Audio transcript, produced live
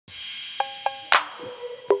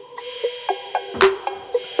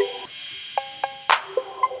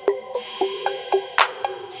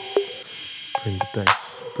in the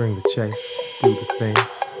bass, bring the chase, do the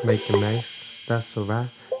things, make a mace, that's alright.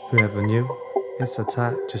 Whoever knew, it's so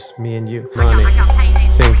tight, just me and you. Money,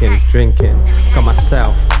 thinking, drinking, got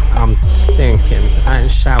myself, I'm stinking. I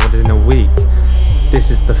ain't showered in a week. This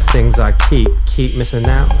is the things I keep missing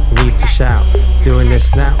out, need to shout. Doing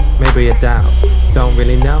this now, maybe a doubt. Don't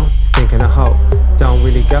really know, thinking a hope. Don't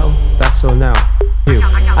really go, that's all now. You,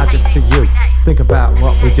 I just to you. Think about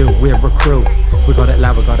what we do, we're a crew. We got it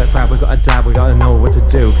loud, we got it proud, we got it dad, we gotta know what to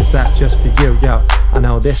do, cause that's just for you, yo. I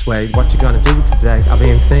know this way, what you gonna do today? I've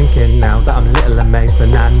been thinking now that I'm a little amazed,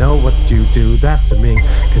 and I know what you do, that's to me.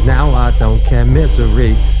 Cause now I don't care,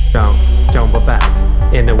 misery. Don't, we're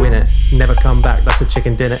back, in the winner, never come back, that's a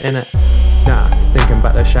chicken dinner, innit? Nah, thinking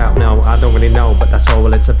about the shout, no, I don't really know, but that's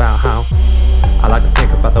all it's about how I like to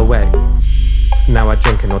think about the way. Now I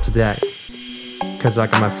drinking all today. Cause I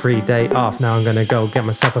got my free day off, now I'm gonna go get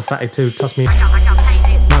myself a fatty too, toss me.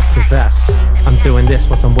 Must confess, I'm doing this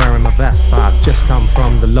whilst I'm wearing my vest. I've just come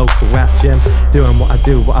from the local West gym, doing what I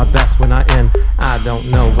do, what I best when I in. I don't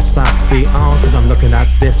know what side to be on, cause I'm looking at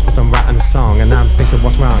this whilst I'm writing a song. And I'm thinking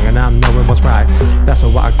what's wrong, and I'm knowing what's right. That's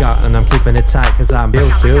all what I got, and I'm keeping it tight, cause I'm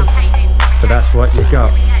bills too. But that's what you got,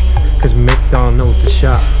 cause McDonald's is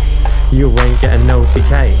shut. You ain't getting no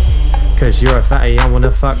BK, cause you're a fatty, I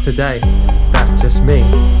wanna fuck today. That's just me.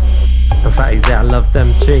 The fatties there, I love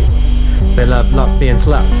them cheap. They love luck being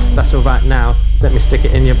sluts. That's alright now, let me stick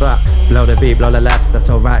it in your butt. Blow the B, blow the less,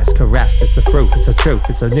 that's alright, it's caressed. It's the fruit, it's the truth,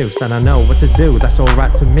 it's a noose. And I know what to do, that's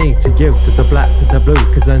alright to me, to you, to the black, to the blue.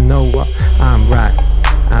 Cause I know what, I'm right,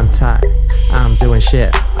 I'm tight, I'm doing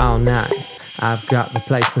shit all night. I've got the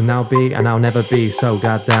place and I'll never be so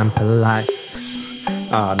goddamn polite.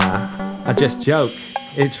 Oh nah, I just joke.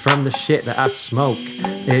 It's from the shit that I smoke.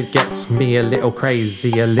 It gets me a little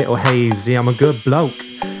crazy, a little hazy. I'm a good bloke.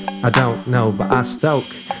 I don't know, but I stoke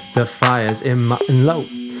the fires in my low.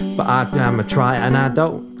 But I am a try and I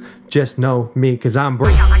don't. Just know me, cause I'm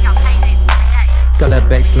broke. Got the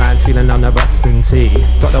baseline, feeling on the rustin' tee.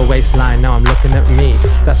 Got the waistline, now I'm looking at me.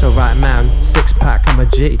 That's alright, man. Six pack, I'm a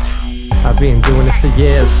G. I've been doing this for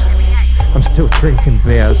years. I'm still drinking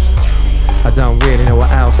beers. I don't really know what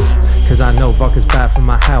else, cause I know vodka's bad for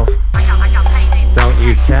my health. Don't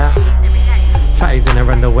you care? Fatties in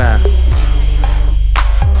her underwear.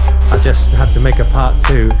 I just had to make a part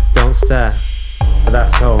 2, don't stare. But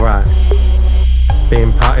that's alright.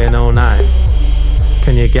 Been partying all night.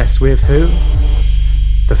 Can you guess with who?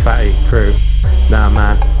 The fatty crew. Nah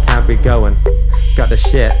man, can't be going. Got the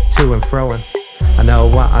shit to and froing. I know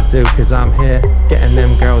what I do, cause I'm here getting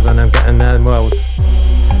them girls and I'm getting them rolls.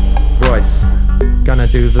 Royce, gonna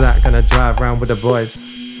do that, gonna drive around with the boys.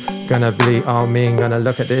 Gonna be all mean, gonna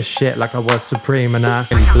look at this shit like I was supreme. And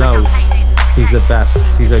he blows, he's the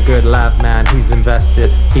best, he's a good lad man, he's invested.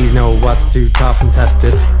 He's know what's too tough and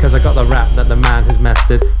tested, cause I got the rap that the man has messed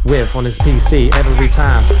it with on his PC every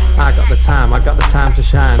time. I got the time to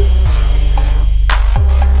shine.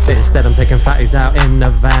 But instead I'm taking fatties out in the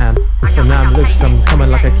van. And I'm loose, I'm coming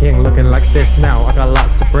like a king, looking like this now. I got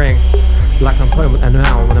lots to bring, like I'm putting an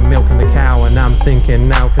hour when I'm milking the cow. And I'm thinking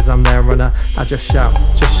now, cause I'm there on I just shout,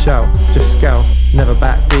 just show, just go. Never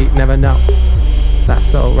backbeat, never know.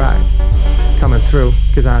 That's alright, coming through,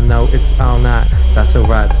 cause I know it's all night. That's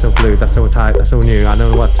alright, that's all blue, that's all tight, that's all new. I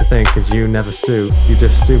know what to think, cause you never sue. You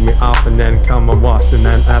just sue me off and then come and wash. And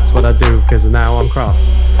then that's what I do, cause now I'm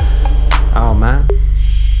cross. Oh man,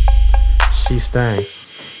 she stinks.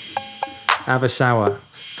 Have a shower.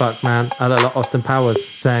 Fuck man, I look like Austin Powers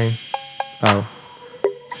saying, oh,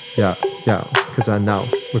 yeah, cause I know,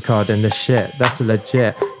 recording this shit, that's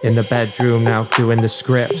legit. In the bedroom now, doing the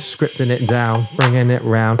script, scripting it down, bringing it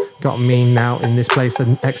round. Got me now in this place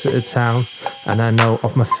and exited town. And I know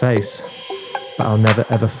off my face, but I'll never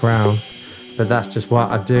ever frown. But that's just what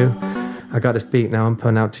I do. I got this beat now, I'm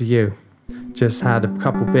putting out to you. Just had a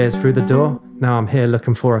couple beers through the door. Now I'm here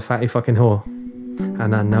looking for a fatty fucking whore.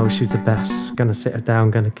 And I know she's the best. Gonna sit her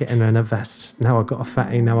down, gonna get in her in a vest. Now I got a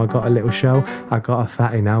fatty, now I got a little show. I got a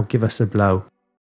fatty now, give us a blow.